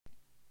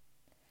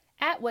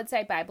At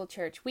Woodside Bible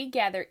Church, we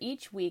gather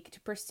each week to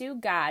pursue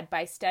God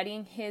by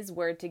studying His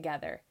Word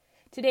together.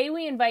 Today,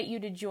 we invite you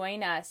to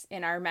join us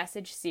in our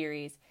message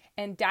series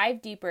and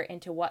dive deeper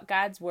into what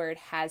God's Word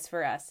has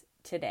for us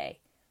today.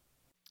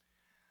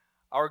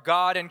 Our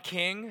God and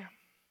King,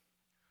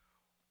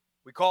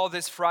 we call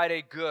this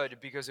Friday good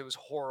because it was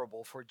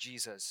horrible for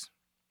Jesus.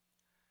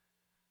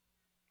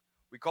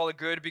 We call it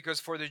good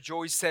because for the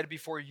joy set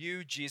before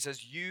you,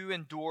 Jesus, you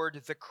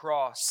endured the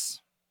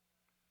cross.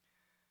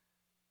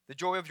 The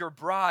joy of your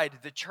bride,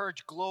 the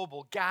church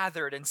global,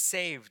 gathered and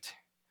saved.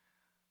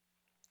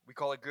 We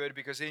call it good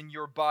because in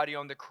your body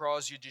on the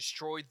cross, you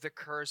destroyed the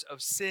curse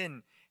of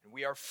sin. And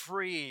we are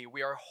free,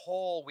 we are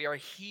whole, we are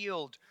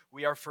healed,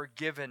 we are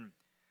forgiven.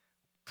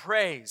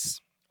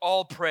 Praise,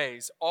 all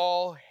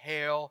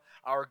hail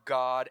our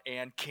God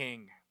and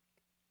King.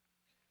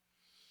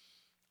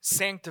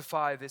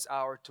 Sanctify this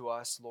hour to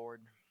us,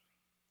 Lord.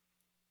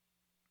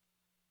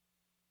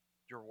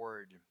 Your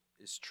word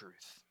is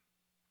truth.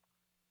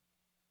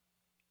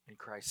 In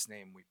Christ's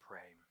name we pray.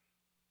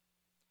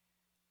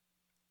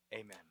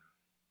 Amen.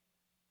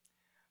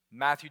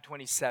 Matthew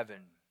 27,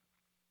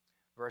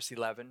 verse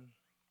 11.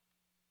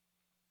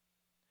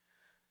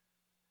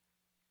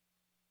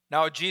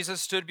 Now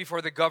Jesus stood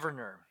before the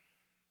governor,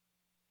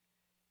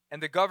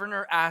 and the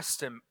governor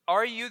asked him,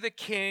 "Are you the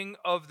king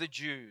of the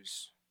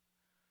Jews?"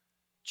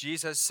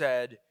 Jesus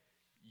said,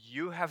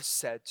 "You have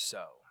said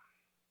so."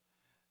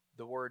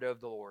 The word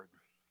of the Lord.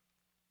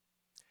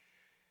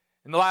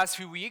 In the last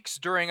few weeks,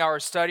 during our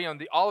study on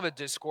the Olivet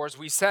Discourse,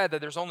 we said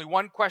that there's only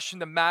one question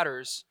that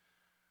matters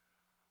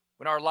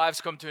when our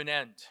lives come to an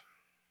end.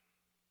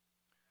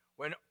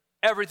 When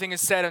everything is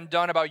said and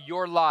done about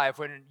your life,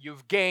 when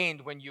you've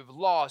gained, when you've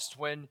lost,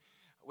 when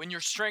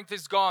your strength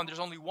is gone, there's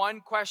only one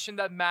question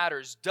that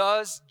matters.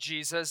 Does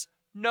Jesus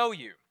know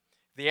you?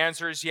 If the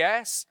answer is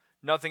yes,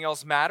 nothing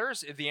else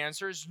matters. If the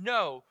answer is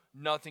no,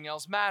 nothing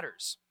else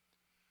matters.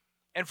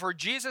 And for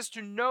Jesus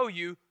to know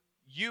you,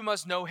 you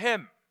must know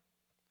Him.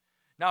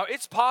 Now,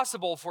 it's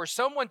possible for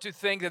someone to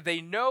think that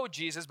they know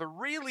Jesus, but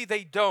really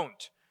they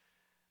don't,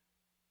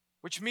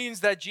 which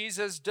means that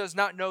Jesus does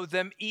not know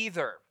them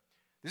either.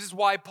 This is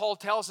why Paul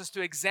tells us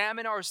to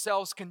examine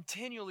ourselves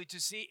continually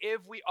to see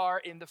if we are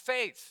in the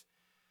faith.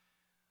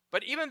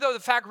 But even though the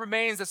fact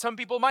remains that some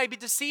people might be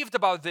deceived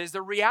about this,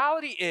 the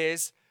reality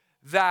is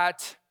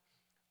that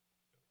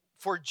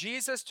for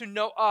Jesus to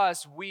know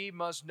us, we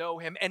must know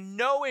Him. And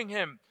knowing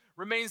Him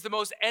remains the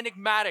most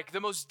enigmatic,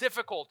 the most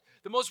difficult,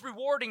 the most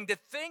rewarding, the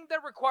thing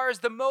that requires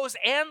the most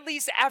and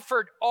least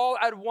effort all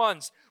at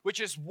once,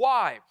 which is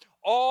why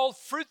all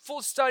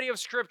fruitful study of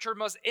Scripture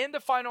must, in the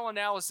final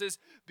analysis,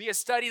 be a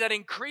study that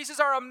increases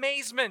our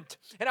amazement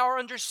and our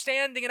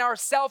understanding and our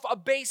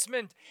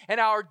self-abasement and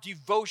our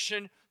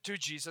devotion to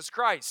Jesus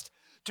Christ.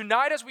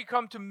 Tonight, as we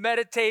come to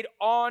meditate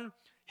on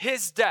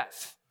His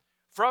death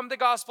from the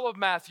Gospel of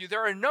Matthew,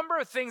 there are a number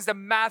of things that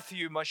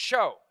Matthew must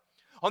show.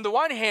 On the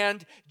one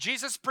hand,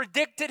 Jesus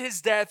predicted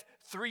His death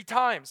 3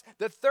 times.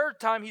 The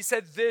third time, He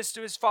said this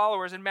to His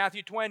followers in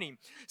Matthew 20.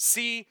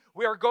 "See,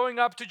 we are going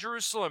up to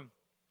Jerusalem,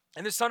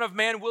 and the Son of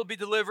Man will be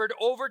delivered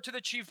over to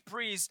the chief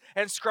priests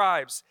and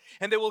scribes,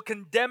 and they will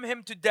condemn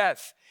Him to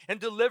death and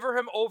deliver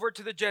Him over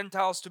to the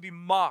Gentiles to be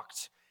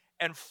mocked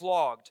and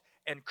flogged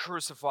and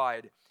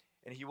crucified.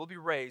 And He will be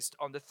raised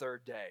on the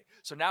 3rd day."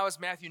 So now as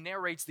Matthew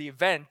narrates the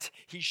event,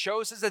 he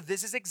shows us that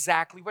this is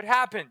exactly what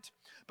happened.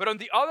 But on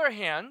the other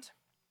hand,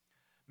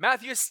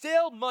 Matthew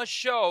still must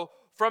show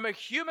from a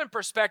human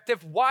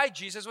perspective why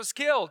Jesus was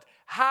killed,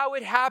 how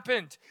it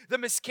happened, the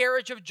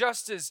miscarriage of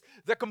justice,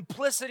 the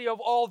complicity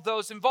of all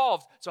those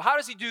involved. So how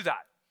does he do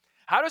that?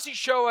 How does he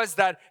show us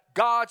that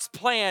God's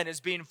plan is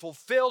being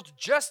fulfilled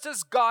just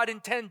as God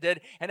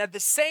intended, and at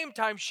the same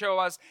time show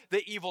us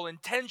the evil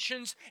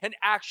intentions and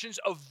actions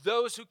of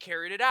those who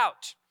carried it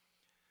out?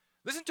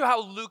 Listen to how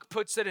Luke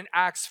puts it in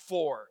Acts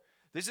 4.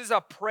 This is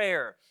a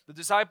prayer. The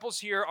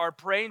disciples here are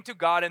praying to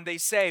God, and they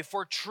say,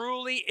 "For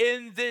truly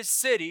in this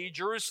city,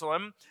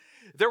 Jerusalem,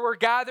 there were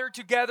gathered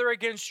together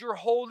against your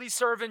holy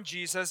servant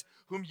Jesus,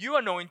 whom you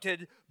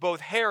anointed,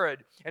 both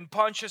Herod and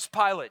Pontius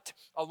Pilate,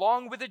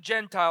 along with the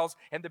Gentiles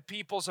and the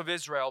peoples of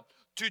Israel,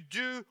 to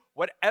do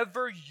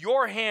whatever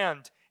your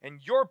hand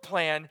and your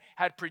plan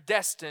had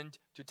predestined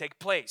to take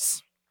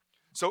place."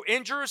 So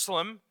in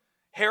Jerusalem,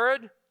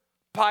 Herod,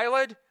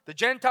 Pilate, the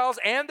Gentiles,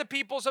 and the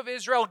peoples of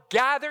Israel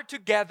gathered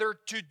together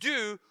to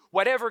do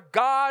whatever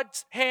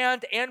God's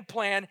hand and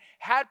plan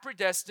had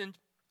predestined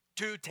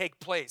to take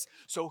place.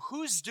 So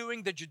who's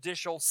doing the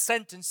judicial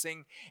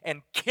sentencing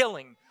and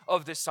killing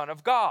of the Son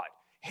of God?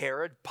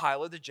 Herod,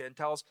 Pilate, the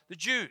Gentiles, the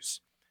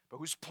Jews. But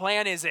whose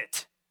plan is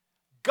it?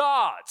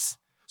 God's.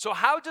 So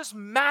how does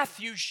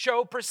Matthew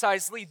show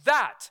precisely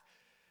that?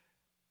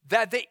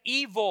 That the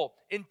evil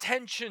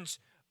intentions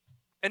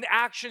and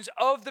actions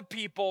of the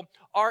people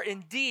are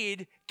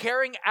indeed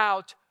carrying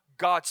out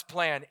God's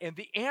plan? And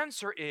the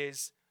answer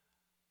is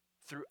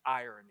through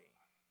irony.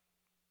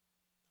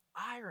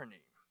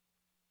 Irony.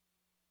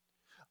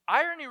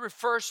 Irony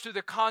refers to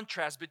the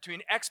contrast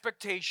between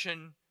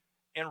expectation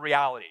and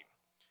reality.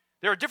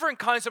 There are different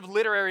kinds of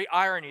literary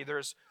irony.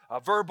 There's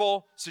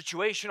verbal,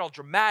 situational,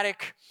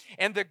 dramatic,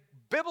 and the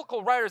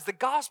biblical writers, the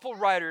gospel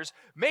writers,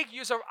 make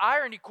use of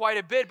irony quite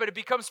a bit, but it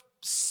becomes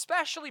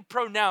especially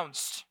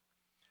pronounced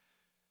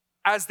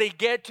as they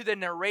get to the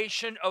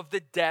narration of the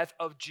death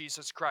of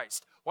Jesus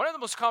Christ. One of the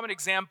most common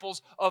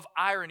examples of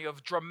irony,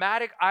 of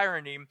dramatic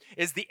irony,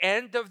 is the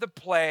end of the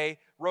play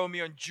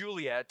Romeo and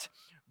Juliet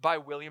by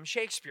William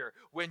Shakespeare,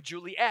 when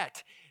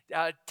Juliet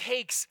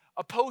takes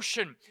a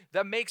potion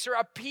that makes her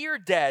appear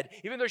dead,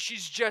 even though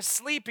she's just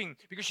sleeping,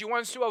 because she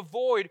wants to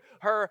avoid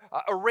her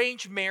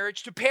arranged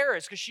marriage to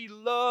Paris, because she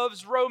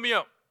loves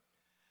Romeo.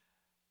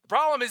 The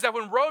problem is that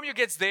when Romeo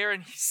gets there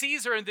and he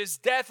sees her in this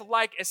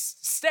death-like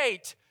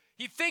state,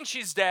 he thinks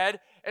she's dead,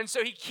 and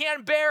so he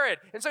can't bear it,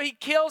 and so he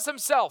kills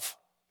himself.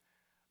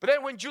 But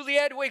then when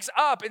Juliet wakes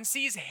up and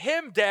sees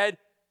him dead,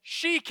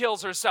 she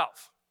kills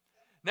herself.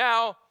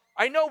 Now,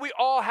 I know we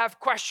all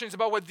have questions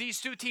about what these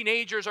two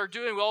teenagers are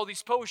doing with all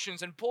these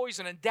potions and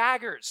poison and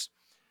daggers.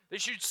 They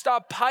should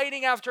stop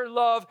pining after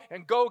love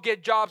and go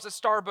get jobs at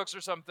Starbucks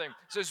or something.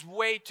 This is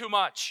way too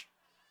much.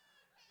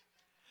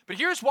 But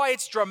here's why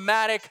it's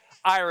dramatic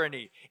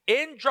irony.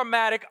 In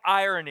dramatic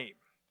irony,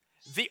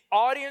 the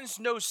audience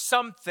knows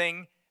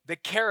something the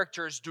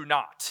characters do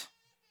not.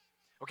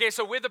 Okay,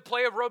 so with the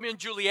play of Romeo and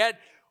Juliet,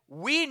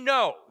 we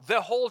know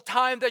the whole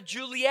time that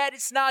Juliet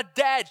is not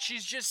dead.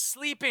 She's just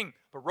sleeping.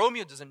 But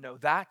Romeo doesn't know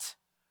that.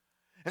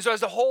 And so as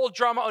the whole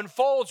drama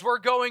unfolds, we're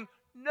going,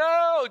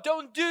 no,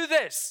 don't do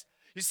this.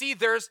 You see,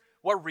 there's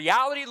what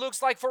reality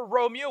looks like for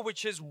Romeo,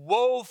 which is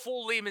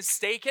woefully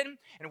mistaken,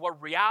 and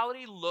what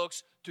reality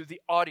looks to the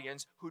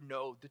audience who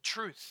know the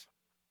truth.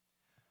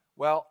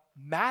 Well,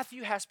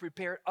 Matthew has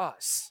prepared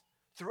us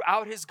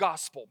throughout his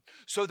gospel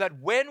so that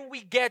when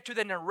we get to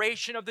the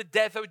narration of the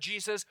death of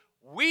Jesus,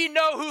 we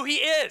know who he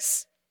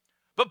is.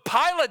 But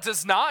Pilate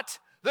does not.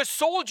 The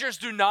soldiers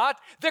do not.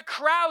 The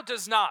crowd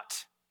does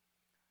not.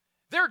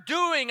 They're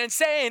doing and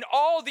saying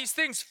all these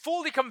things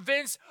fully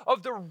convinced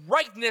of the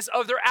rightness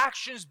of their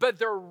actions, but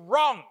they're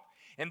wrong.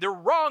 And they're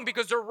wrong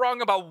because they're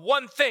wrong about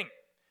one thing: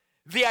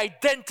 the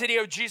identity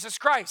of Jesus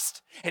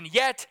Christ. And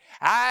yet,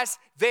 as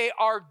they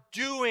are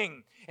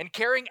doing and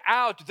carrying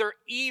out their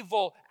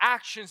evil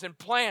actions and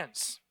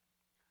plans,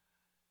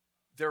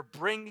 they're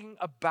bringing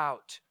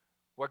about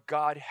what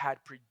God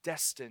had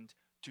predestined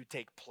to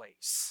take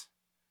place.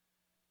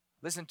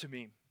 Listen to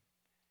me.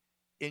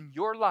 In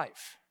your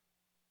life,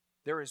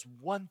 there is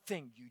one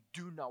thing you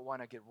do not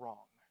want to get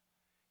wrong: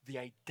 the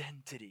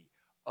identity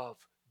of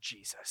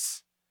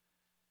Jesus.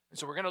 And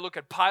so we're going to look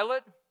at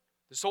Pilate,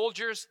 the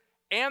soldiers,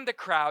 and the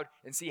crowd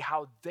and see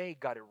how they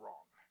got it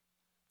wrong.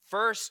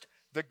 First,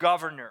 the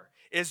governor.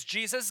 Is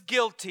Jesus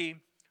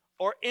guilty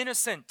or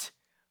innocent?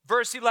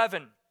 Verse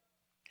 11.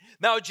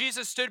 Now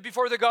Jesus stood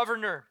before the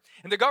governor,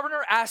 and the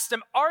governor asked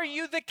him, "Are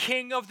you the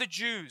king of the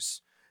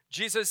Jews?"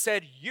 Jesus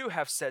said, "You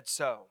have said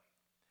so."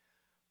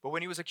 But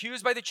when he was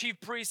accused by the chief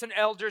priests and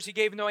elders, he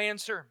gave no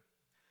answer.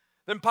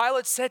 Then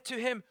Pilate said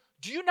to him,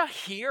 "Do you not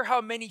hear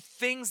how many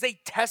things they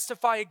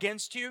testify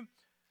against you?"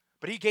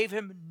 But he gave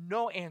him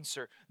no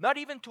answer, not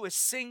even to a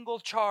single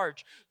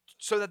charge,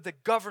 so that the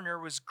governor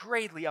was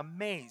greatly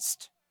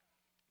amazed.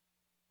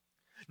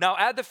 Now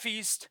at the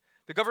feast,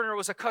 the governor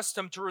was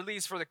accustomed to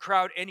release for the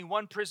crowd any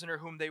one prisoner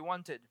whom they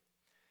wanted.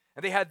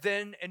 And they had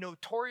then a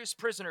notorious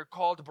prisoner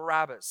called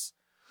Barabbas.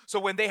 So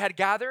when they had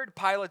gathered,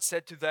 Pilate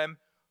said to them,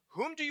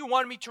 "Whom do you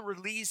want me to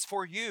release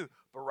for you,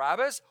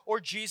 Barabbas or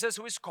Jesus,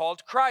 who is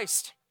called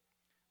Christ?"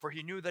 For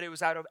he knew that it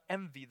was out of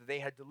envy that they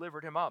had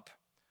delivered him up.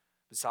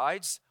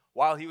 Besides,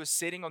 while he was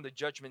sitting on the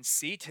judgment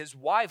seat, his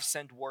wife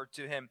sent word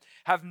to him,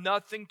 "Have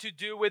nothing to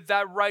do with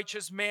that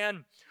righteous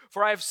man,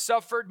 for I have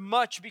suffered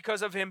much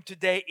because of him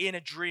today in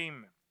a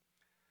dream."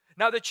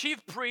 Now the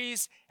chief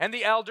priests and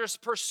the elders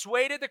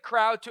persuaded the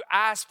crowd to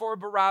ask for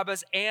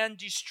Barabbas and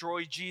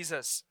destroy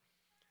Jesus.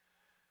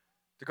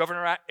 The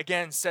governor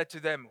again said to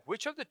them,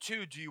 "Which of the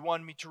two do you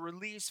want me to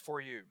release for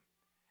you?"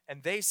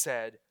 And they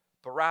said,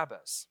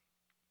 "Barabbas."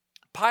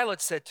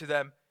 Pilate said to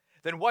them,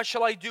 "Then what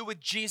shall I do with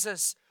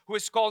Jesus, who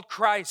is called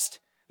Christ?"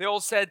 They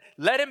all said,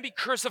 "Let him be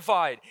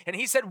crucified." And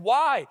he said,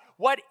 "Why?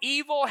 What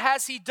evil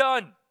has he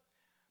done?"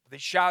 But they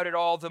shouted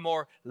all the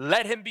more,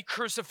 "Let him be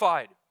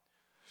crucified."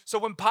 So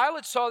when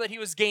Pilate saw that he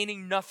was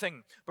gaining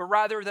nothing, but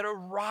rather that a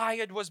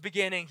riot was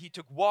beginning, he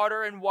took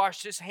water and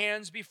washed his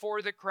hands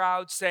before the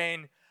crowd,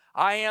 saying,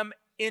 "I am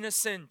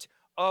innocent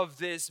of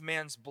this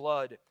man's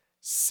blood.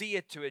 See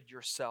it to it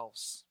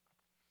yourselves."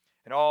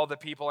 And all the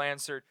people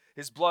answered,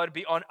 "His blood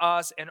be on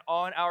us and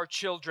on our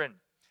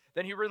children."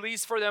 Then he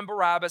released for them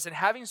Barabbas, and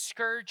having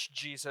scourged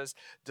Jesus,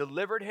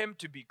 delivered him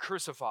to be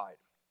crucified.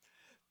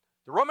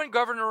 The Roman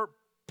governor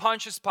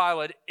Pontius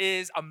Pilate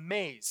is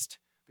amazed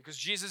because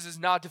Jesus is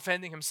not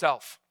defending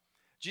himself.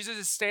 Jesus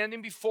is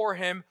standing before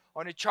him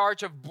on a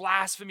charge of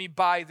blasphemy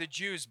by the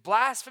Jews.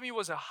 Blasphemy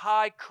was a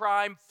high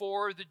crime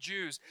for the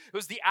Jews. It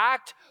was the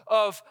act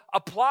of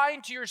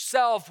applying to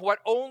yourself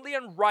what only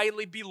and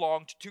rightly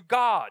belonged to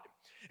God.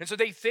 And so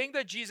they think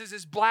that Jesus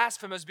is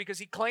blasphemous because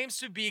he claims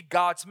to be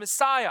God's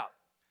Messiah.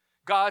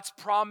 God's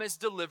promised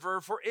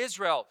deliverer for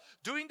Israel,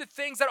 doing the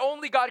things that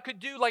only God could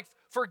do, like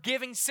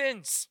forgiving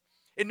sins.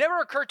 It never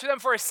occurred to them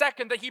for a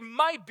second that he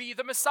might be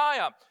the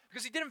Messiah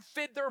because he didn't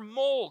fit their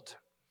mold,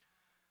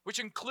 which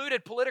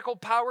included political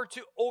power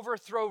to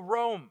overthrow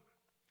Rome.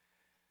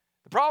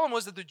 The problem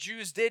was that the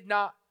Jews did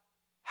not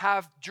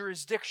have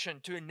jurisdiction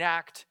to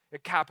enact a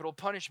capital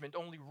punishment.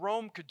 Only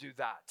Rome could do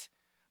that.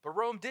 But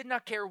Rome did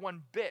not care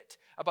one bit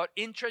about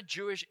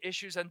intra-Jewish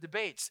issues and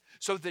debates.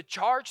 So the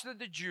charge that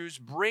the Jews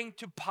bring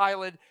to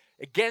Pilate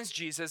against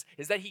Jesus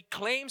is that he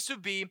claims to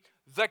be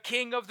the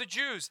king of the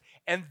Jews.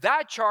 And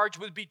that charge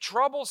would be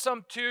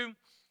troublesome to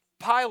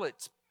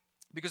Pilate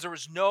because there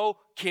was no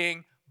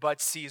king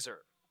but Caesar.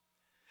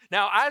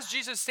 Now, as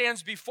Jesus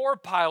stands before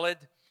Pilate,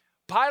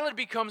 Pilate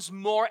becomes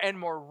more and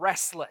more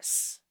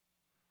restless.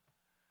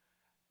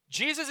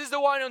 Jesus is the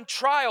one on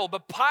trial,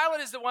 but Pilate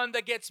is the one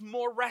that gets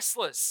more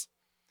restless.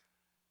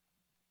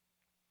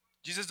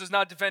 Jesus does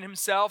not defend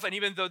himself, and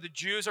even though the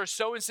Jews are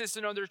so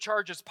insistent on their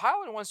charges,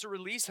 Pilate wants to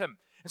release him.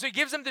 And so he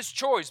gives them this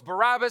choice,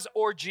 Barabbas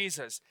or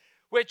Jesus,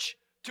 which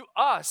to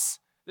us,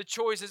 the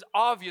choice is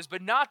obvious,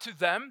 but not to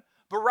them.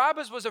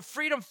 Barabbas was a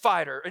freedom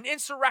fighter, an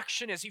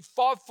insurrectionist. He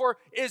fought for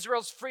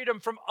Israel's freedom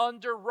from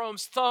under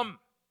Rome's thumb.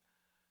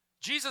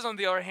 Jesus, on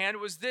the other hand,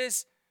 was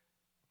this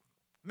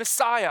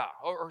Messiah,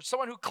 or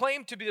someone who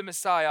claimed to be the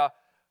Messiah,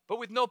 but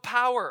with no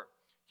power.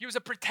 He was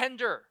a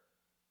pretender,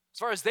 as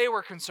far as they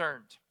were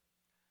concerned.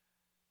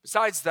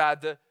 Besides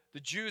that, the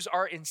Jews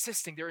are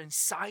insisting, they're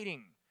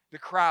inciting the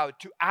crowd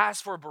to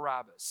ask for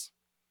Barabbas.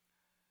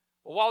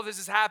 Well, while this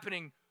is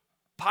happening,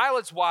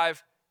 Pilate's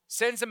wife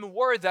sends him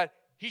word that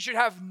he should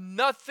have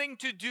nothing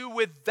to do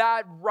with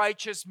that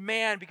righteous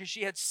man because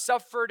she had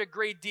suffered a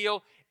great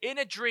deal in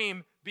a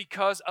dream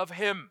because of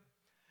him.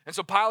 And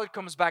so Pilate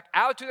comes back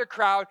out to the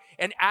crowd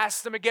and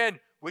asks them again,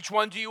 which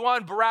one do you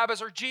want,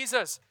 Barabbas or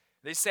Jesus?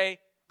 They say,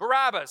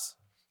 Barabbas.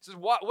 He says,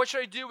 what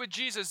should I do with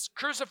Jesus?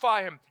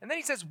 Crucify him. And then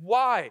he says,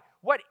 why?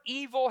 What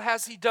evil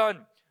has he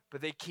done? But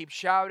they keep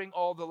shouting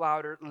all the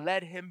louder,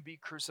 let him be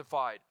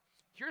crucified.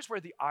 Here's where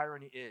the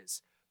irony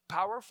is.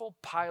 Powerful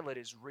Pilate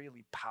is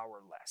really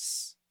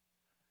powerless.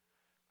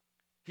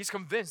 He's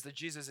convinced that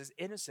Jesus is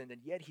innocent,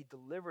 and yet he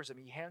delivers him.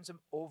 He hands him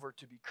over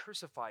to be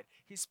crucified.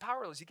 He's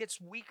powerless. He gets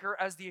weaker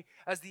as the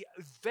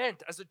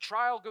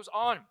trial goes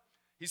on.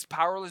 He's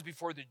powerless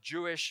before the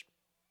Jewish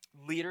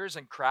leaders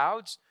and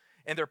crowds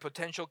and their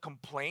potential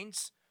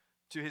complaints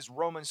to his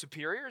Roman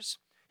superiors.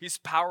 He's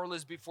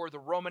powerless before the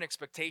Roman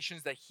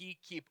expectations that he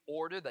keep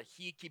order, that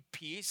he keep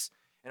peace.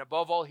 And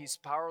above all, he's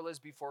powerless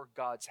before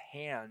God's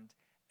hand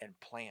and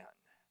plan.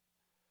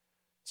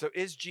 So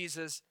is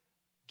Jesus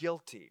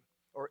guilty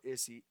or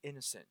is he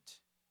innocent?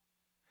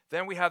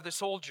 Then we have the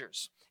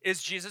soldiers.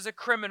 Is Jesus a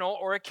criminal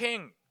or a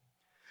king?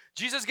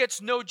 Jesus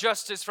gets no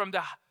justice from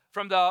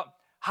the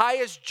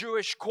highest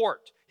Jewish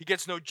court. He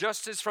gets no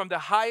justice from the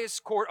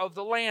highest court of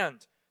the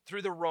land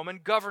through the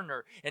Roman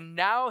governor. And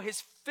now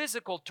his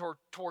physical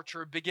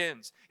torture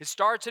begins. It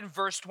starts in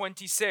verse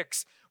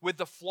 26 with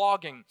the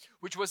flogging,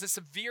 which was a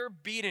severe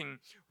beating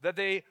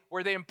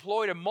where they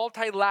employed a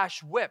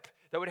multi-lash whip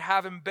that would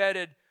have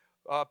embedded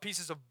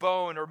pieces of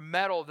bone or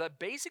metal that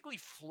basically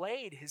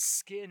flayed his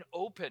skin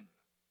open.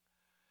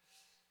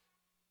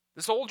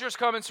 The soldiers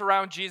come and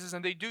surround Jesus,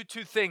 and they do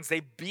two things.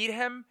 They beat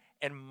him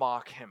and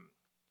mock him.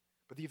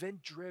 But the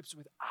event drips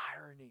with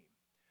irony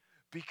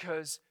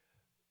because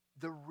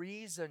the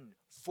reason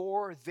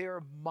for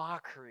their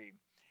mockery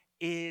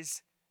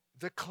is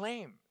the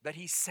claim that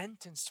he's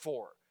sentenced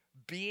for,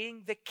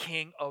 being the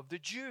king of the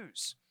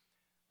Jews.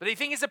 But they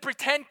think he's a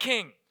pretend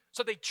king,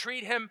 so they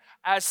treat him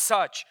as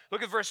such.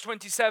 Look at verse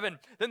 27.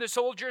 Then the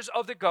soldiers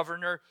of the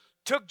governor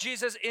took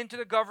Jesus into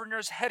the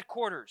governor's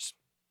headquarters,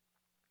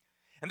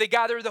 and they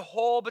gathered the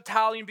whole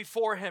battalion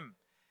before him,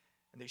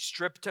 and they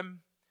stripped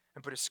him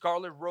and put a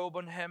scarlet robe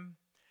on him,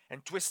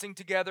 and twisting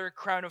together a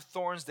crown of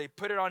thorns, they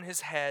put it on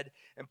his head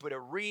and put a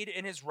reed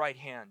in his right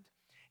hand.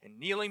 And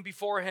kneeling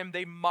before him,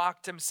 they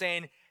mocked him,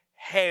 saying,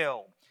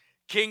 "Hail,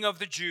 King of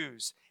the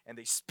Jews!" And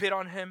they spit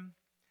on him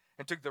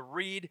and took the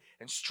reed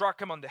and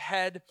struck him on the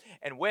head.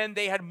 And when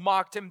they had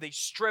mocked him, they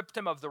stripped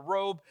him of the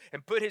robe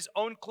and put his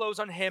own clothes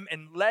on him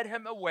and led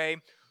him away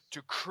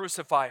to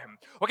crucify him.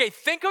 Okay,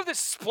 think of the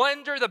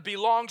splendor that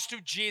belongs to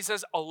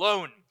Jesus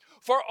alone.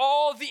 For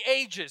all the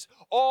ages,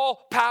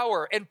 all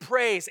power and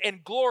praise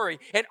and glory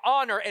and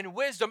honor and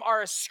wisdom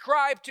are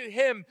ascribed to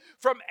him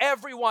from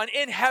everyone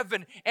in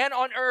heaven and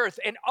on earth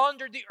and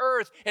under the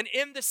earth and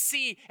in the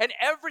sea and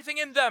everything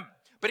in them.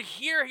 But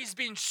here he's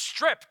being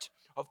stripped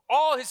of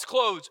all his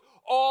clothes,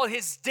 all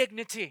his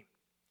dignity.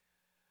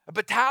 A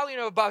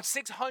battalion of about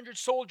 600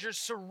 soldiers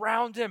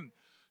surround him.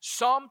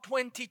 Psalm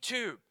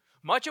 22,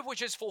 much of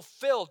which is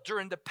fulfilled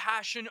during the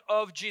passion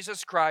of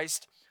Jesus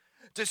Christ,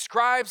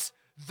 describes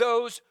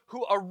those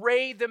who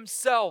array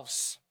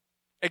themselves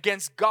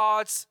against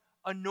God's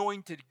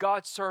anointed,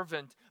 God's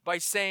servant, by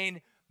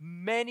saying,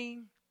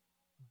 "Many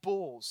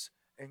bulls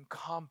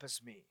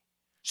encompass me.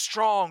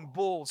 Strong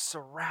bulls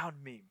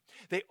surround me.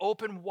 They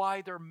open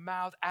wide their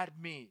mouth at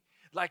me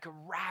like a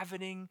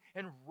ravening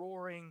and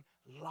roaring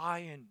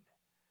lion."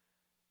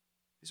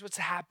 This is what's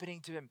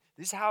happening to him.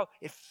 This is how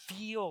it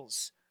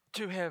feels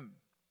to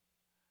him.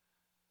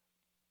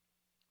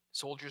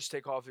 Soldiers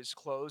take off his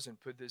clothes and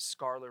put this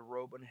scarlet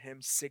robe on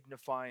him,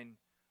 signifying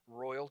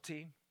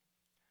royalty.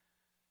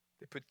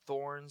 They put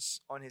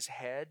thorns on his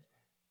head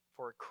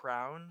for a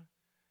crown.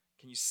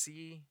 Can you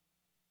see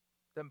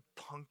them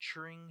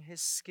puncturing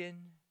his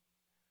skin?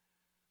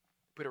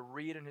 Put a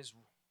reed in his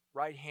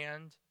right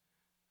hand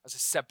as a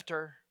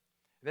scepter.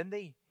 Then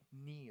they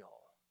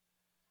kneel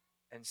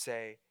and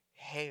say,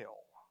 "Hail,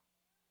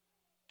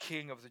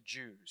 King of the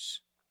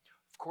Jews."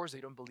 Of course, they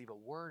don't believe a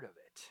word of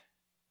it.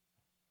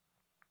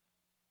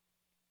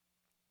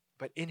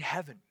 But in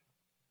heaven,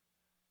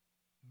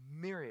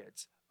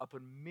 myriads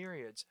upon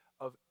myriads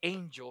of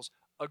angels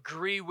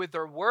agree with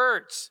their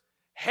words.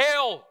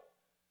 Hail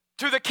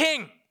to the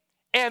King.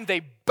 And they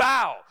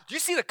bow. Do you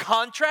see the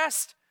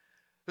contrast?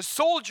 The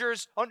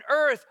soldiers on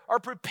earth are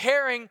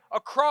preparing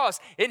a cross.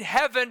 In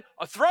heaven,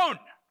 a throne.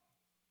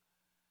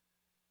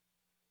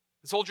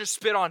 The soldiers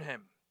spit on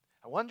him.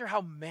 I wonder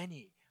how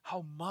many,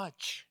 how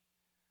much.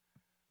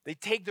 They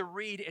take the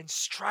reed and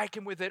strike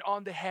him with it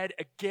on the head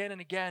again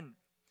and again.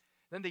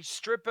 Then they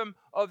strip him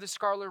of the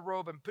scarlet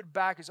robe and put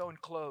back his own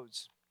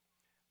clothes.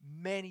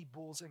 Many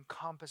bulls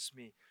encompass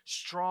me.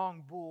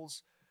 Strong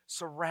bulls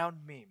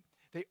surround me.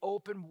 They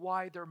open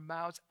wide their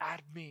mouths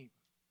at me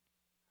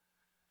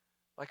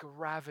like a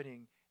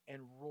ravening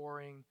and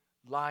roaring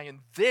lion.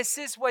 This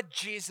is what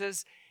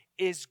Jesus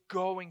is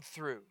going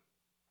through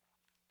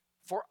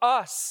for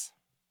us.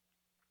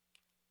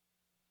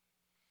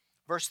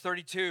 Verse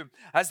 32,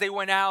 as they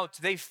went out,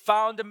 they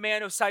found a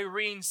man of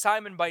Cyrene,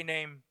 Simon by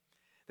name.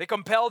 They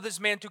compelled this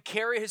man to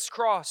carry his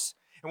cross.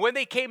 And when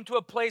they came to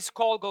a place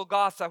called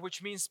Golgotha,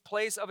 which means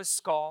place of a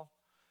skull,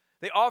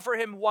 they offered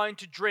him wine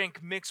to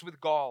drink mixed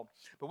with gall.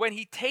 But when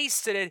he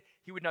tasted it,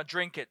 he would not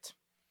drink it.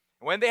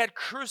 And when they had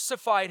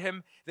crucified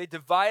him, they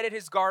divided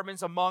his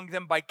garments among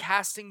them by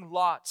casting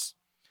lots.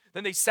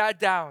 Then they sat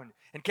down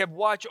and kept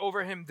watch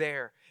over him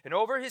there. And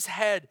over his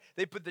head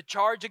they put the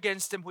charge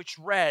against him, which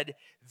read,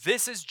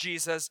 "This is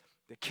Jesus,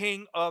 the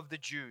King of the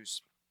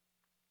Jews."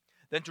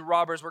 Then two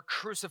robbers were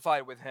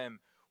crucified with him,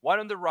 one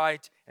on the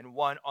right and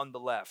one on the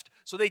left.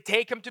 So they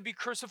take him to be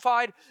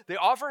crucified. They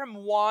offer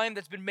him wine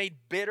that's been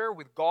made bitter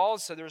with gall,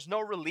 so there's no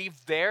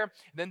relief there.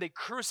 And then they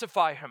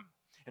crucify him.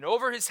 And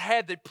over his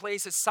head they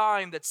place a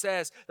sign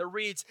that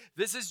reads,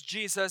 "This is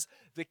Jesus,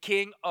 the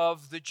King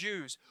of the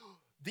Jews."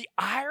 The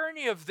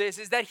irony of this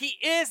is that he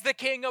is the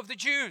King of the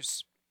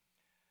Jews.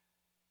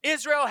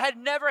 Israel had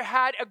never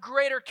had a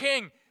greater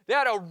king. They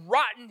had a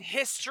rotten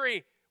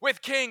history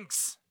with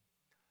kings.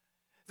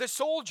 The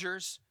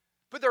soldiers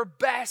put their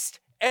best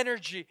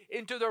energy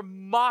into their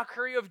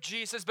mockery of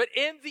Jesus, but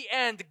in the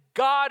end,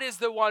 God is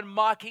the one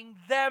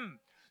mocking them.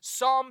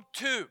 Psalm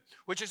 2,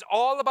 which is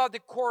all about the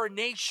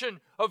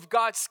coronation of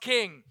God's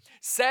king,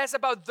 says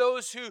about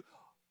those who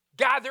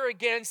gather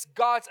against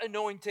God's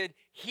anointed,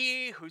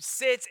 "He who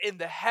sits in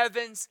the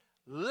heavens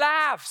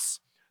laughs.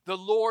 The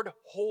Lord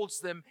holds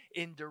them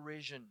in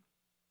derision."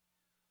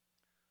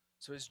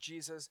 So is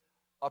Jesus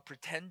a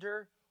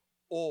pretender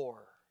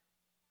or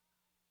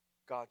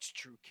God's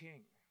true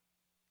king?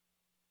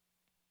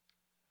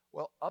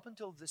 Well, up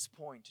until this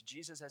point,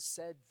 Jesus has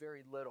said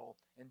very little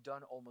and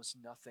done almost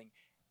nothing.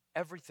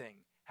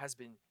 Everything has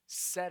been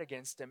said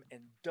against him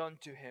and done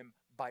to him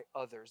by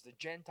others. The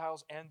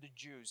Gentiles and the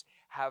Jews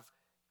have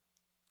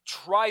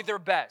tried their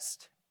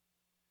best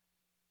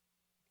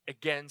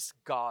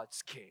against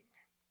God's king.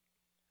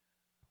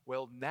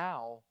 Well,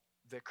 now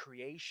the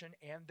creation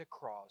and the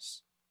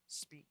cross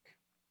speak.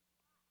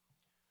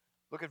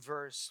 Look at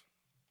verse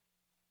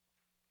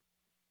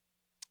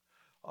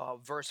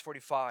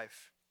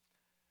 45.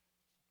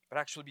 But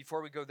actually,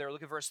 before we go there,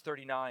 look at verse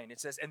 39. It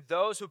says, "And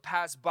those who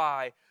passed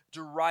by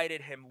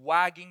derided him,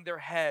 wagging their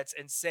heads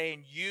and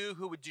saying, 'You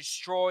who would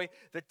destroy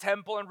the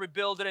temple and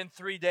rebuild it in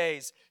 3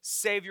 days,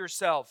 save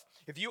yourself.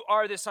 If you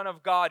are the Son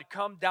of God,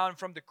 come down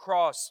from the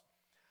cross.'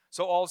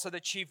 So also the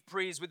chief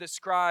priests with the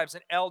scribes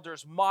and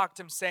elders mocked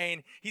him,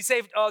 saying, 'He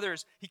saved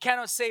others. He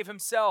cannot save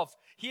himself.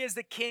 He is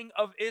the King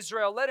of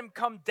Israel. Let him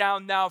come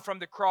down now from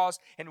the cross,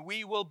 and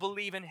we will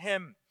believe in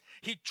him.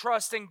 He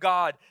trusts in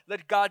God.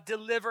 Let God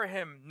deliver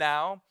him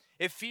now,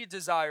 if he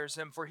desires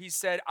him, for he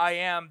said, I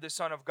am the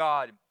Son of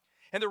God.'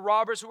 And the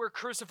robbers who were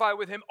crucified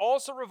with him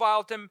also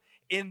reviled him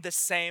in the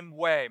same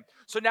way."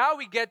 So now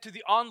we get to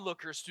the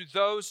onlookers, to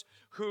those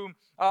who,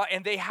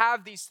 and they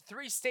have these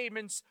three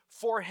statements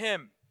for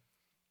him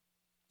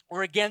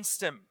or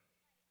against him.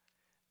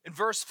 In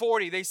verse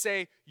 40, they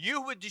say,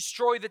 "You would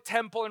destroy the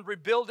temple and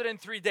rebuild it in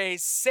 3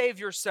 days. Save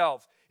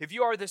yourself. If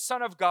you are the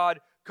Son of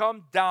God,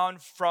 come down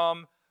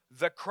from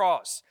the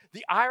cross."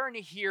 The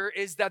irony here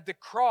is that the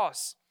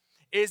cross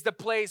is the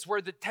place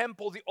where the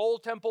temple, the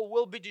old temple,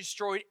 will be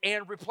destroyed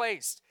and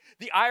replaced.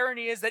 The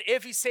irony is that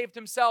if he saved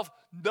himself,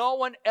 no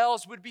one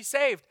else would be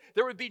saved.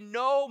 There would be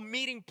no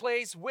meeting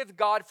place with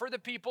God for the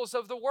peoples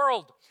of the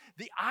world.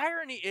 The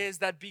irony is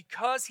that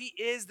because he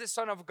is the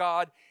Son of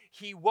God,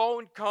 he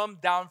won't come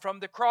down from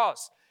the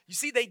cross. You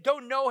see, they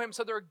don't know him,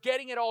 so they're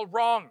getting it all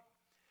wrong.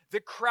 The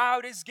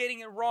crowd is getting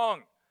it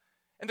wrong.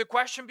 And the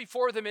question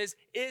before them is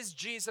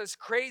Jesus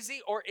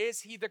crazy or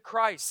is he the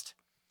Christ?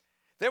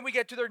 Then we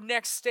get to their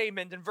next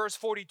statement in verse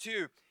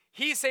 42.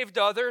 He saved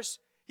others.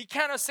 He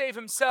cannot save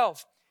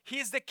himself. He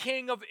is the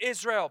King of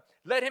Israel.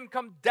 Let him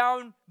come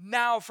down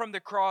now from the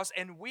cross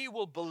and we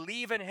will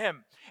believe in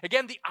him.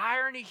 Again, the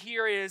irony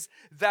here is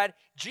that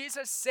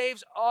Jesus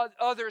saves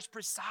others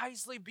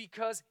precisely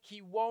because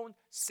he won't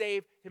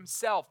save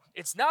himself.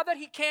 It's not that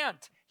he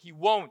can't, he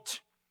won't.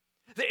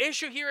 The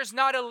issue here is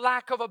not a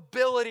lack of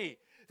ability.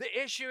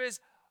 The issue is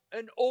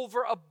an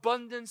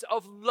overabundance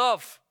of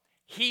love.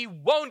 He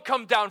won't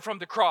come down from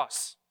the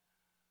cross.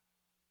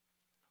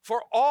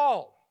 For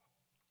all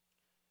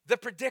the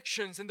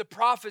predictions and the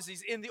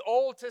prophecies in the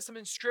Old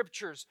Testament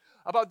scriptures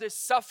about the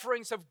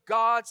sufferings of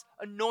God's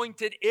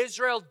anointed,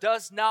 Israel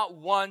does not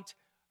want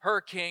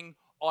her king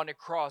on a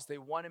cross. They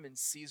want him in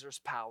Caesar's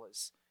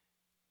palace.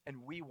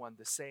 And we want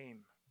the same.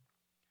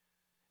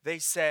 They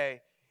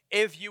say,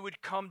 if you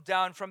would come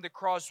down from the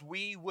cross,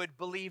 we would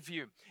believe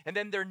you. And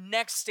then their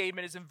next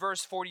statement is in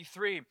verse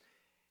 43.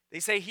 They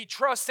say, he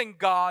trusts in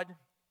God.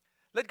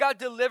 Let God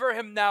deliver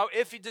him now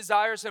if he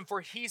desires him,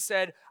 for he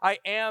said, I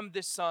am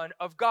the Son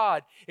of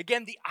God.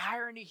 Again, the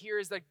irony here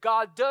is that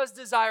God does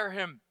desire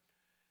him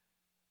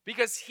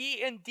because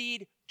he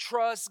indeed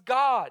trusts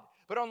God.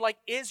 But unlike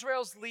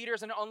Israel's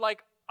leaders and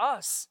unlike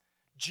us,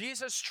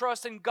 Jesus'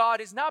 trust in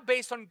God is not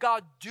based on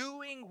God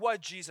doing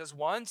what Jesus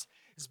wants.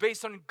 It's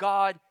based on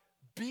God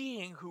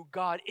being who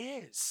God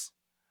is.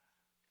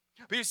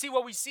 But you see,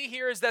 what we see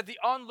here is that the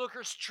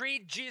onlookers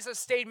treat Jesus'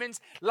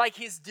 statements like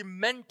he's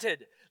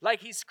demented,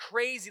 like he's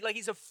crazy, like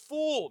he's a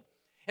fool.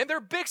 And they're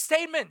big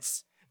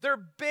statements.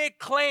 They're big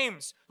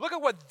claims. Look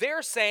at what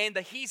they're saying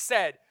that he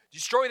said.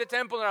 Destroy the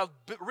temple and I'll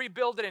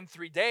rebuild it in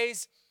 3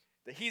 days.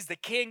 That he's the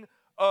King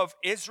of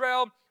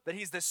Israel. That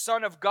he's the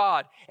Son of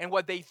God. And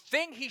what they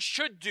think he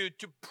should do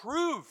to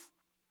prove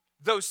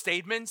those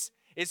statements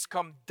is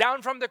come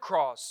down from the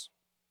cross.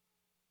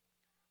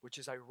 Which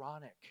is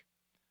ironic.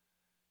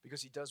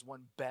 Because he does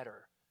one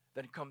better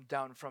than come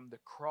down from the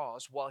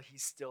cross while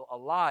he's still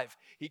alive.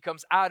 He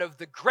comes out of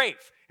the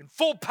grave in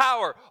full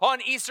power on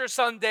Easter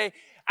Sunday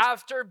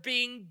after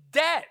being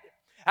dead.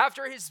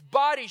 After his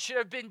body should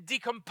have been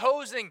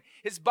decomposing.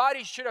 His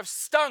body should have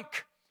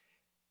stunk.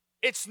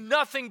 It's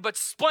nothing but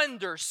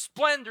splendor,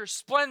 splendor,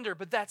 splendor.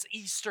 But that's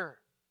Easter.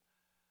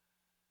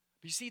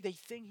 But you see, they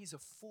think he's a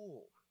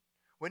fool.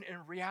 When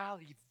in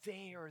reality,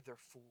 they are the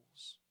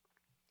fools.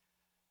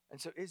 And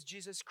so is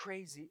Jesus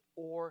crazy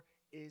or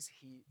is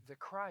he the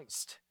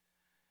Christ?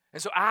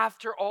 And so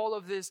after all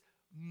of this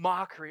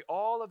mockery,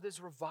 all of this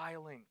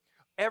reviling,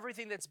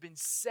 everything that's been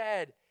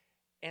said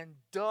and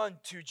done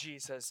to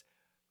Jesus,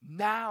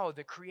 now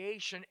the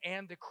creation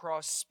and the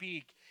cross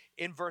speak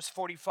in verse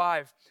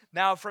 45.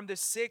 Now from the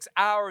 6th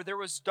hour there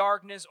was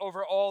darkness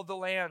over all the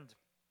land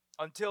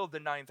until the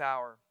 9th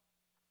hour.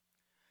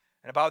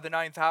 And about the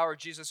 9th hour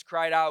Jesus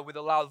cried out with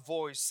a loud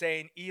voice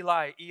saying,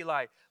 Eli,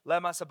 Eli,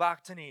 lema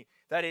sabachthani.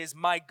 That is,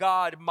 my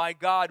God,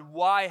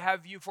 why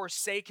have you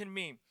forsaken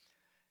me?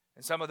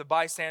 And some of the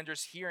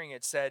bystanders hearing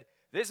it said,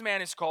 this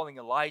man is calling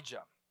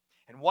Elijah.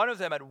 And one of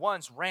them at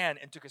once ran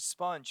and took a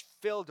sponge,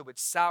 filled it with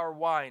sour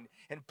wine,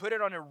 and put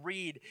it on a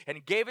reed,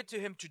 and gave it to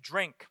him to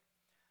drink.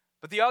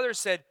 But the others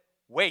said,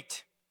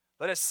 wait,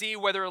 let us see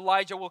whether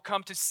Elijah will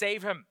come to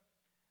save him.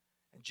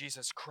 And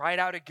Jesus cried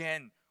out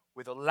again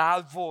with a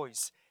loud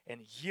voice,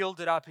 and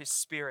yielded up his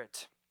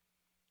spirit.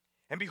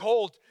 And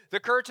behold, the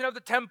curtain of the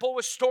temple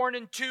was torn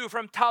in two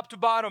from top to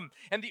bottom,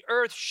 and the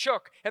earth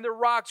shook, and the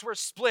rocks were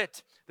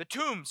split. The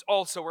tombs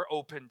also were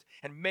opened,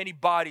 and many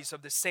bodies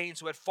of the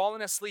saints who had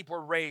fallen asleep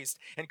were raised.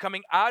 And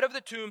coming out of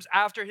the tombs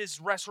after his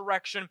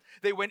resurrection,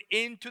 they went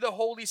into the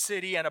holy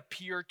city and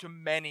appeared to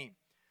many.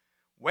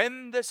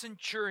 When the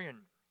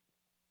centurion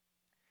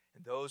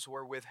and those who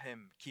were with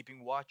him,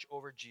 keeping watch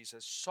over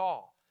Jesus,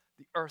 saw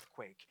the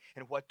earthquake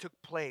and what took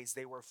place,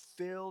 they were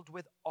filled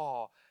with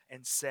awe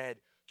and said,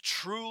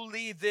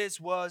 truly this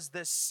was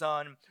the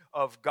Son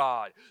of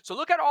God. So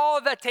look at all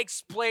that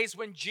takes place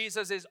when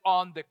Jesus is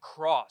on the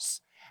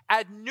cross.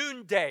 At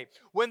noonday,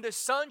 when the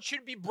sun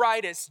should be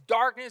brightest,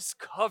 darkness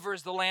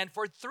covers the land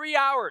for 3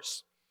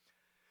 hours.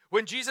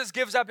 When Jesus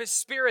gives up his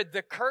spirit,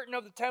 the curtain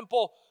of the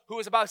temple, who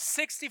was about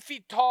 60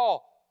 feet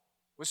tall,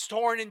 was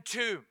torn in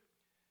two.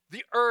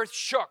 The earth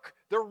shook,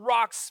 the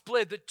rocks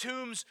split, the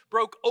tombs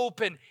broke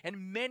open,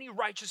 and many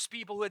righteous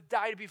people who had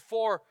died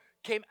before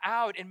came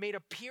out and made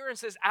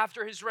appearances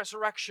after his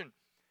resurrection.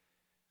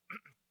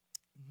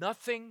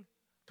 Nothing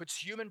puts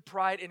human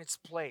pride in its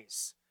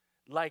place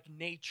like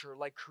nature,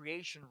 like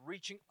creation,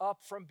 reaching up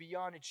from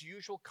beyond its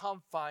usual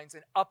confines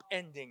and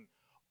upending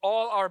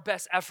all our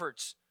best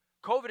efforts.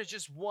 COVID is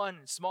just one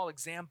small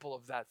example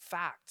of that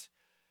fact.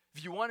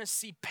 If you want to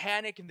see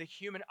panic in the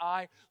human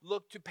eye,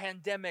 look to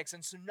pandemics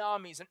and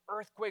tsunamis and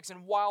earthquakes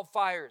and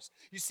wildfires.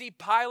 You see,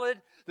 Pilate,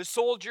 the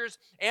soldiers,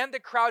 and the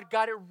crowd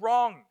got it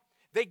wrong.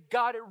 They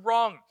got it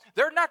wrong.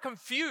 They're not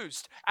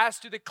confused as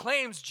to the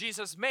claims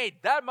Jesus made.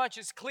 That much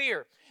is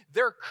clear.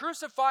 They're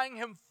crucifying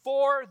him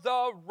for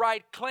the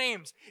right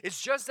claims.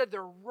 It's just that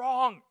they're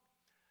wrong.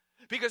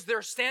 Because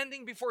they're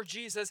standing before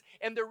Jesus,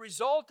 and the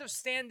result of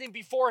standing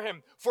before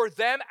him, for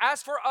them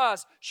as for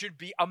us, should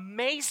be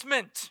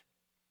amazement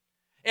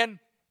and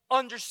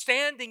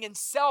understanding and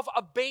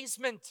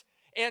self-abasement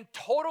and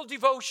total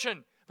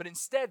devotion. But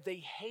instead, they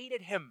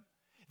hated him.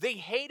 They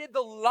hated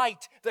the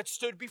light that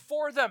stood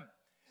before them.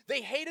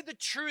 They hated the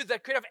truth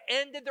that could have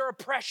ended their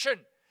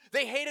oppression.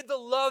 They hated the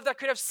love that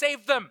could have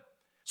saved them.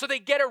 So they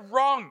get it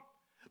wrong.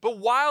 But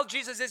while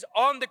Jesus is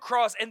on the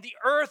cross and the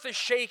earth is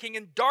shaking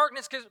and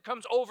darkness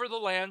comes over the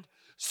land,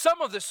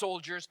 some of the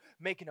soldiers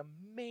make an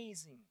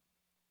amazing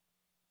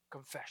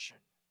confession.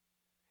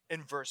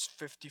 In verse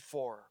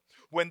 54,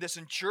 when the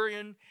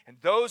centurion and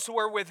those who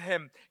were with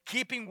him,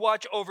 keeping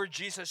watch over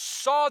Jesus,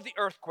 saw the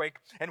earthquake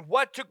and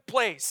what took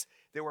place,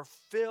 they were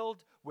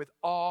filled with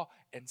awe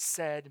and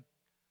said,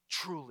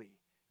 "Truly,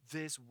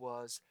 this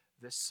was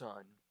the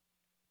Son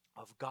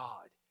of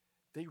God."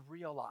 They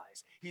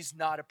realize he's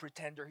not a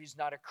pretender, he's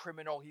not a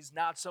criminal, he's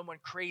not someone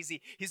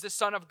crazy. He's the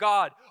Son of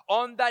God.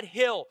 On that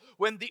hill,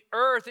 when the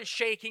earth is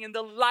shaking and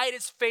the light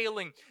is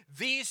failing,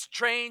 these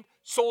trained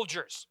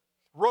soldiers,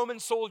 Roman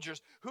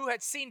soldiers, who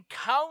had seen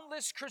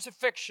countless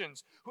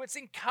crucifixions, who had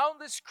seen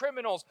countless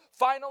criminals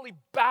finally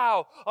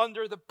bow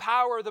under the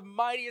power of the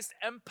mightiest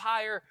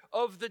empire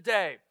of the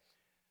day,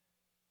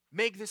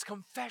 make this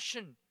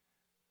confession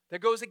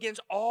that goes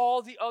against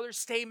all the other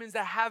statements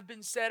that have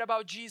been said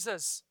about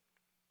Jesus.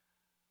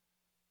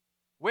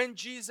 When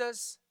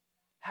Jesus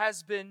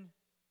has been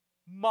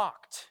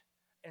mocked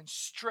and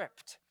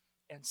stripped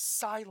and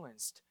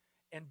silenced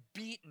and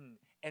beaten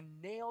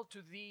and nailed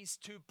to these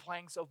two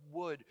planks of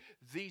wood,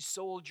 these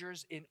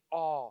soldiers in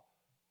awe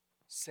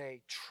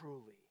say,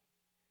 "Truly,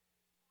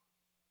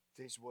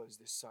 this was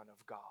the Son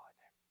of God."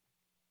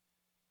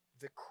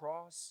 The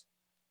cross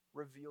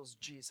reveals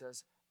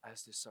Jesus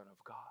as the Son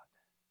of God.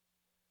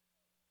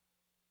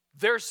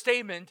 Their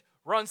statement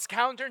runs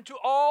counter to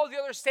all the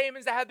other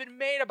statements that have been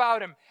made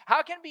about him.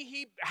 How can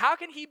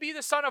he be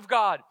the Son of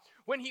God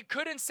when he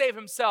couldn't save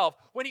himself,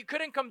 when he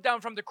couldn't come down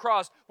from the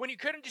cross, when he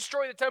couldn't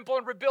destroy the temple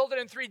and rebuild it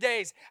in 3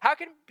 days? How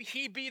can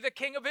he be the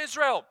King of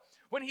Israel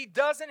when he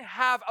doesn't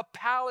have a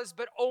palace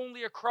but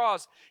only a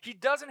cross? He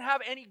doesn't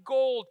have any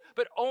gold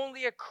but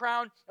only a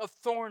crown of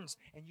thorns.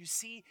 And you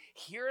see,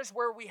 here's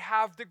where we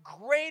have the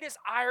greatest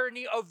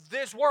irony of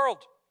this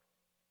world.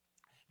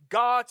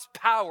 God's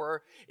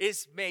power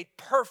is made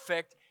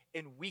perfect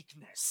in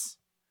weakness.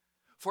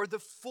 For the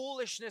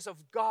foolishness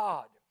of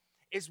God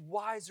is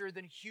wiser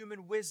than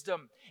human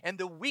wisdom, and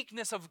the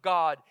weakness of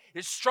God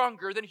is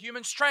stronger than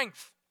human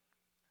strength.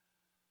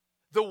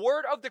 The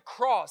word of the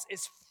cross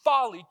is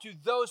folly to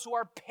those who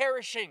are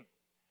perishing,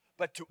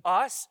 but to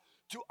us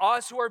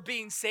who are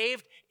being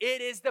saved,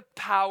 it is the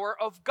power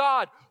of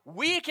God.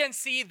 We can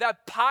see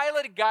that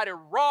Pilate got it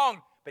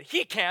wrong, but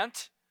he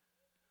can't.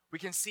 We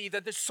can see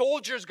that the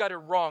soldiers got it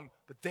wrong,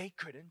 but they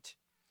couldn't.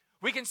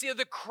 We can see that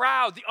the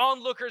crowd, the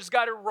onlookers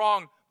got it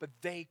wrong, but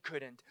they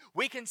couldn't.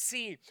 We can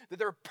see that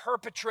they're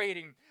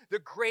perpetrating the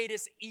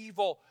greatest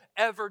evil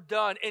ever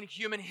done in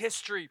human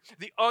history,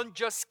 the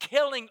unjust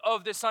killing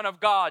of the Son of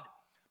God.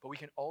 But we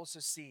can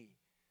also see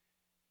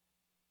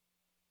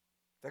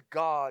that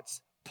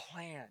God's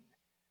plan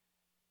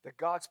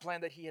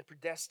that he had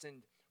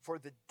predestined for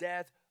the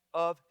death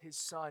of his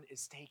Son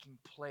is taking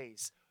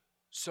place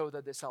so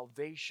that the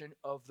salvation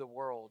of the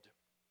world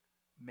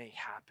may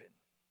happen.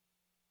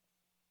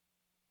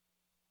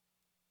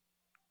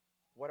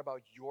 What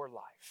about your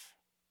life?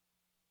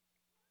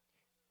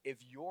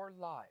 If your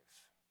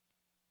life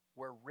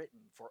were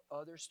written for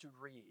others to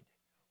read,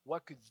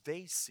 what could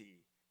they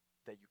see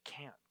that you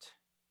can't?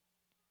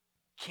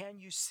 Can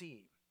you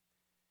see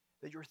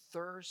that your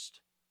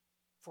thirst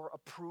for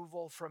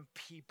approval from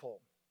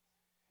people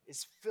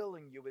is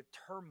filling you with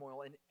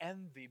turmoil and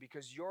envy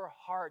because your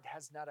heart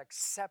has not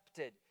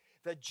accepted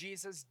that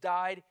Jesus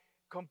died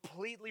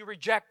completely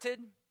rejected?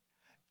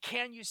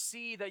 Can you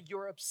see that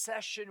your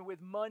obsession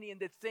with money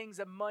and the things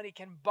that money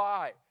can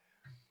buy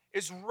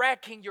is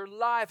wrecking your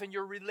life and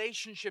your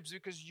relationships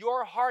because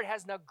your heart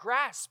has not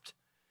grasped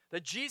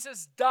that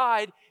Jesus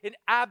died in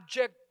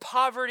abject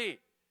poverty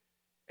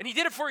and he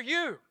did it for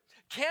you?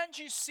 Can't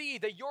you see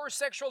that your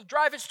sexual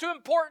drive is too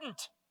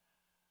important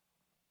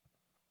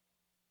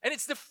and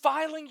it's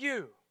defiling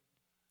you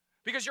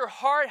because your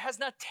heart has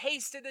not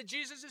tasted that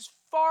Jesus is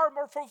far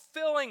more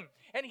fulfilling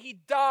and he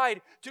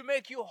died to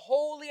make you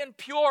holy and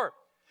pure?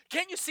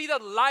 Can't you see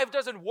that life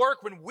doesn't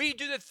work when we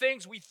do the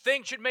things we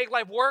think should make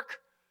life work?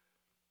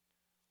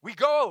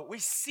 We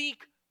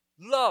seek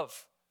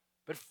love,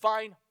 but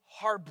find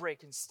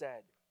heartbreak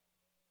instead.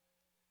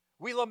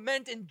 We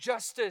lament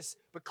injustice,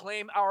 but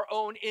claim our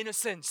own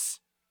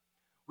innocence.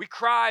 We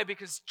cry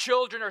because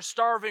children are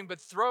starving, but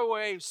throw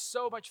away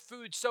so much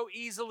food so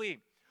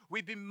easily.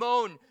 We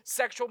bemoan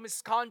sexual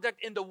misconduct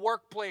in the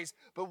workplace,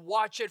 but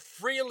watch it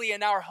freely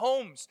in our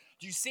homes.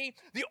 Do you see?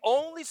 The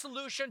only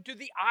solution to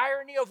the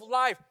irony of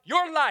life,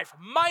 your life,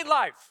 my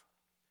life,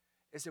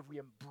 is if we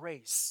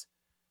embrace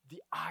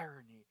the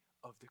irony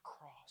of the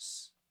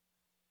cross.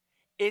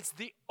 It's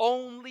the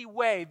only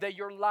way that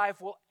your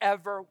life will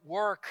ever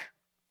work.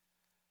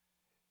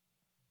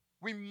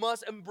 We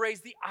must embrace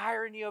the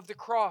irony of the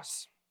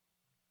cross.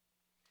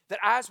 That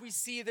as we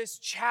see this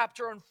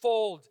chapter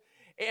unfold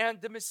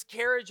and the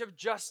miscarriage of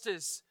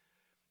justice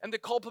and the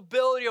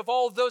culpability of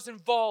all those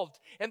involved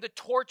and the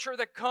torture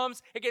that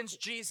comes against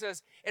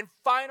Jesus and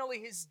finally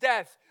his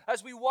death,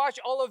 as we watch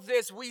all of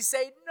this, we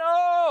say,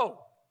 no,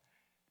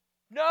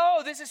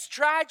 this is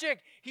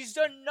tragic. He's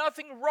done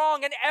nothing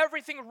wrong and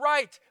everything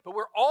right. But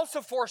we're also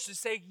forced to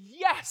say,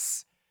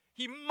 yes,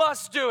 he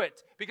must do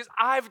it because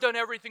I've done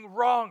everything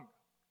wrong.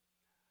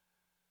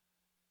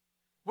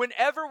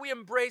 Whenever we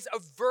embrace a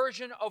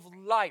version of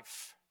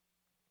life,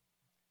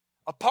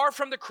 apart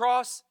from the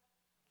cross,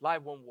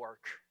 life won't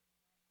work.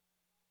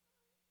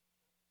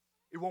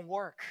 It won't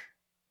work.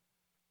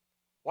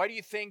 Why do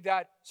you think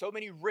that so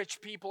many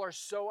rich people are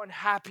so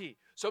unhappy?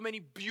 So many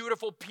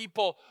beautiful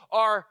people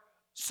are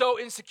so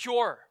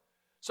insecure.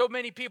 So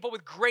many people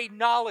with great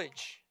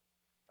knowledge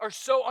are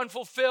so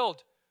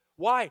unfulfilled.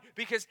 Why?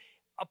 Because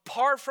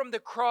apart from the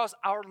cross,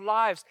 our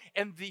lives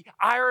and the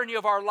irony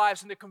of our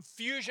lives and the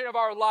confusion of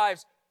our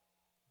lives,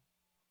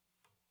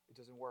 it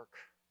doesn't work.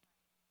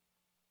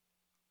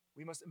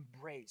 We must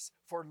embrace,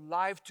 for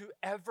life to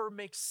ever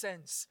make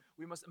sense,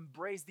 we must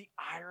embrace the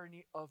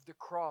irony of the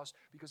cross.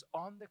 Because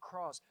on the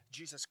cross,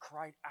 Jesus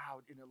cried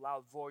out in a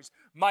loud voice,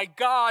 my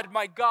God,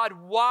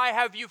 why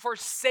have you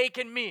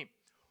forsaken me?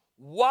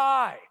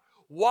 Why?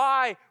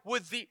 Why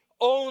would the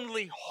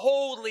only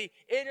holy,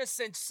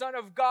 innocent Son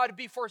of God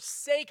be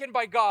forsaken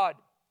by God?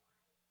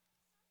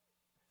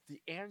 The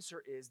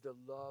answer is the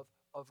love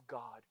of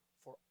God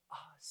for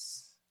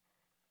us.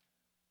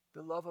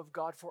 The love of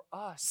God for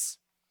us.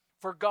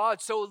 For God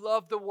so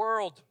loved the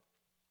world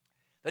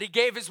that he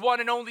gave his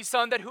one and only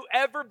Son, that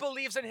whoever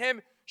believes in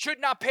him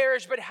should not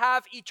perish but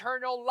have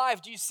eternal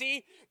life. Do you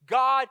see?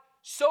 God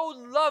so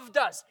loved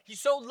us. He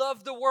so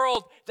loved the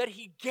world that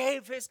he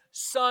gave his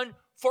Son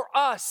for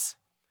us.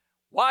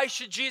 Why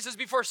should Jesus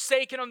be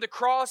forsaken on the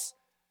cross?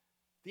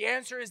 The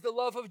answer is the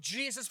love of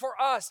Jesus for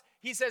us.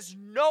 He says,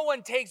 no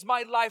one takes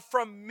my life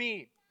from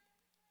me.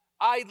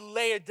 I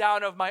lay it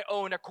down of my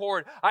own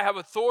accord. I have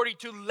authority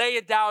to lay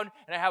it down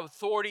and I have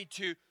authority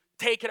to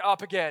take it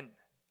up again.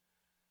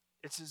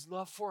 It's his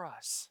love for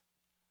us.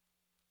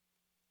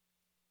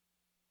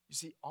 You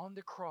see, on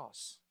the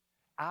cross,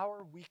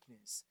 our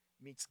weakness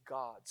meets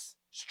God's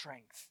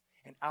strength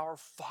and our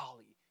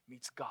folly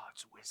meets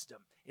God's wisdom.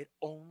 It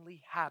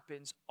only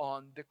happens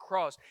on the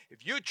cross.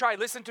 If you try,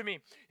 listen to me,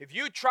 if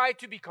you try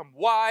to become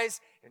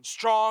wise and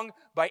strong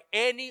by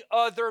any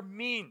other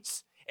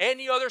means,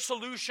 any other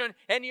solution,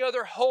 any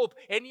other hope,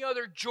 any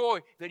other joy,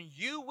 then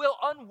you will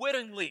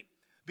unwittingly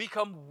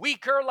become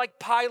weaker like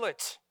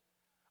Pilate,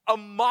 a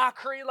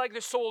mockery like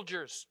the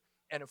soldiers,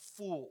 and a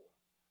fool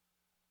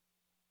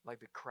like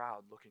the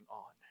crowd looking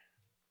on.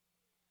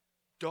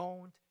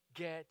 Don't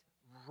get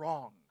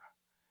wrong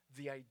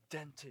the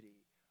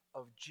identity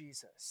of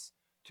Jesus.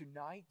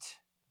 Tonight,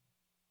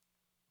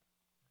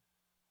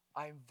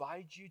 I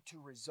invite you to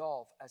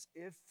resolve, as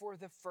if for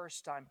the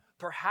first time,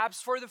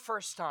 perhaps for the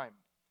first time,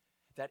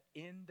 that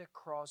in the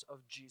cross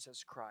of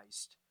Jesus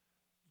Christ,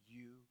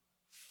 you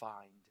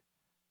find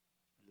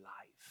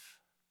life.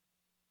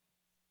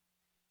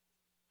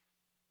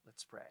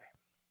 Let's pray.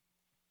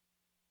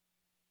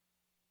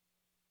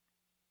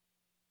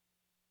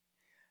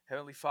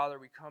 Heavenly Father,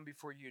 we come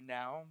before you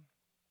now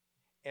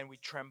and we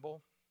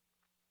tremble.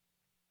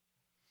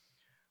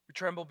 We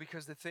tremble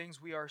because the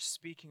things we are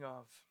speaking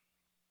of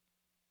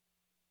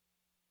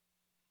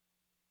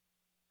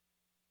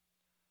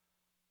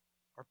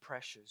are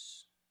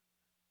precious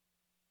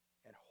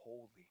and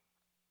holy.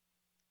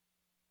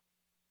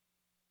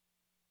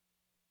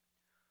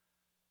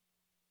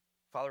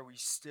 Father, we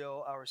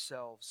still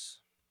ourselves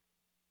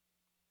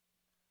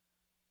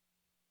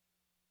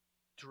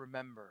to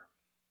remember,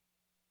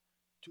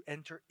 to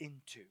enter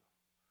into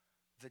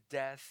the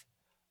death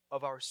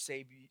of our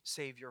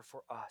Savior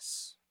for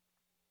us.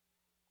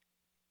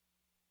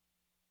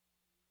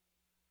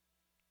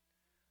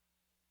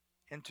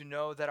 And to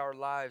know that our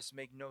lives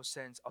make no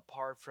sense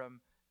apart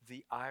from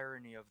the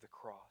irony of the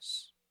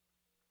cross.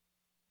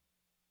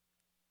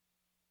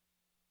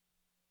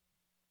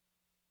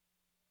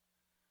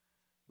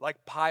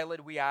 Like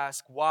Pilate, we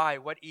ask, why?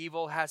 What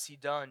evil has he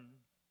done?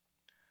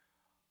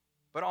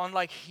 But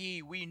unlike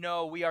he, we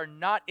know we are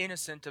not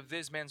innocent of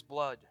this man's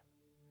blood.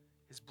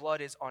 His blood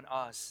is on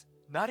us,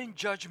 not in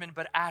judgment,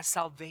 but as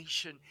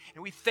salvation.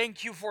 And we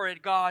thank you for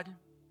it, God.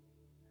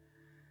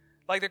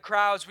 Like the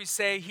crowds, we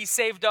say, he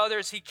saved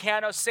others, he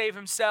cannot save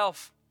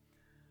himself.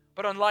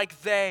 But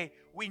unlike they,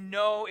 we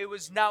know it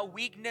was not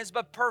weakness,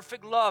 but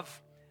perfect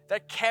love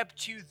that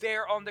kept you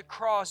there on the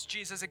cross,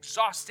 Jesus,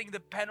 exhausting the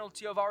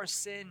penalty of our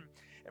sin.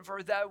 And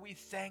for that, we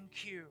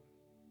thank you.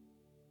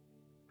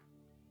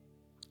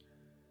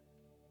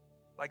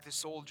 Like the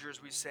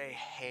soldiers, we say,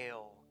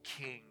 Hail,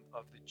 King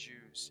of the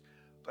Jews.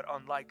 But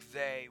unlike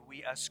they,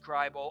 we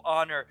ascribe all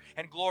honor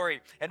and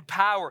glory and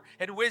power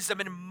and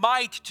wisdom and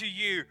might to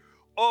you,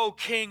 O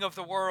King of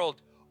the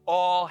world.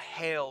 All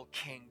hail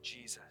King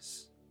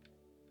Jesus.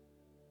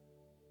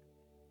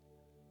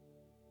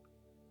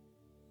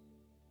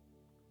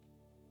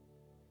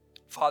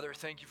 Father,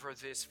 thank you for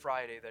this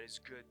Friday that is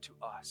good to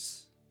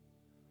us.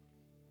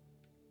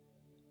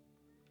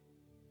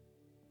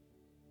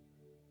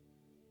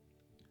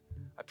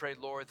 I pray,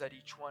 Lord, that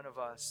each one of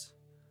us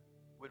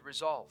would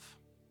resolve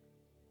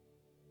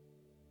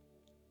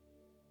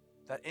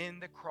that in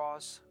the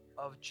cross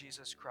of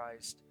Jesus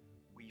Christ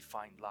we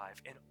find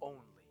life, and only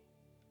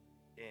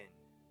in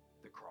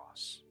the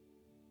cross.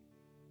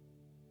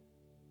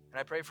 And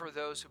I pray for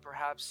those who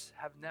perhaps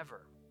have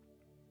never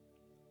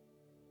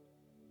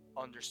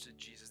understood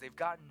Jesus. They've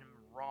gotten him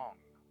wrong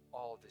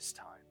all this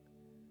time.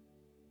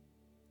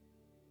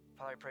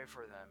 Father, I pray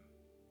for them.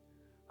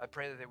 I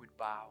pray that they would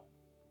bow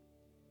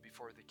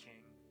before the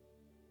King.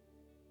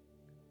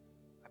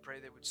 I pray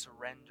they would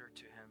surrender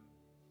to him.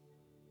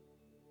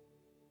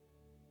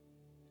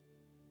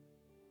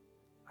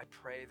 I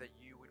pray that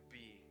you would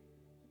be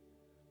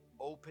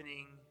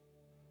opening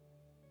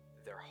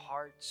their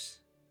hearts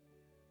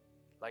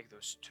like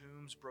those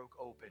tombs broke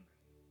open.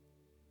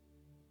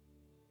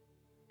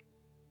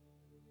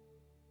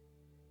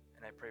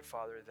 And I pray,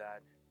 Father,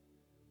 that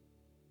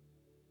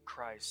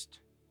Christ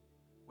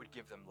would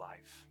give them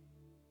life.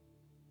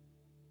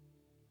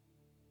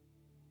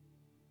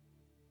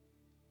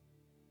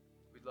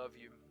 We love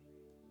you.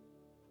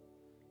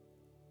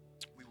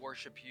 We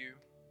worship you.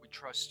 We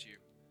trust you.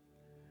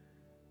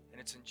 And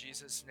it's in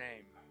Jesus'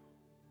 name,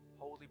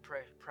 holy,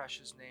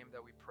 precious name,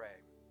 that we pray.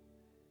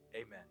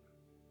 Amen.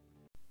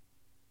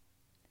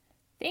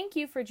 Thank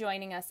you for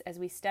joining us as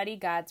we study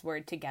God's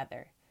Word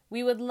together.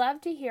 We would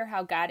love to hear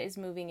how God is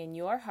moving in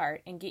your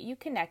heart and get you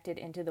connected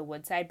into the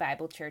Woodside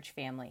Bible Church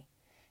family.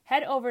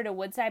 Head over to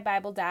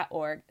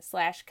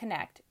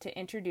woodsidebible.org/connect to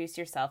introduce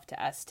yourself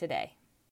to us today.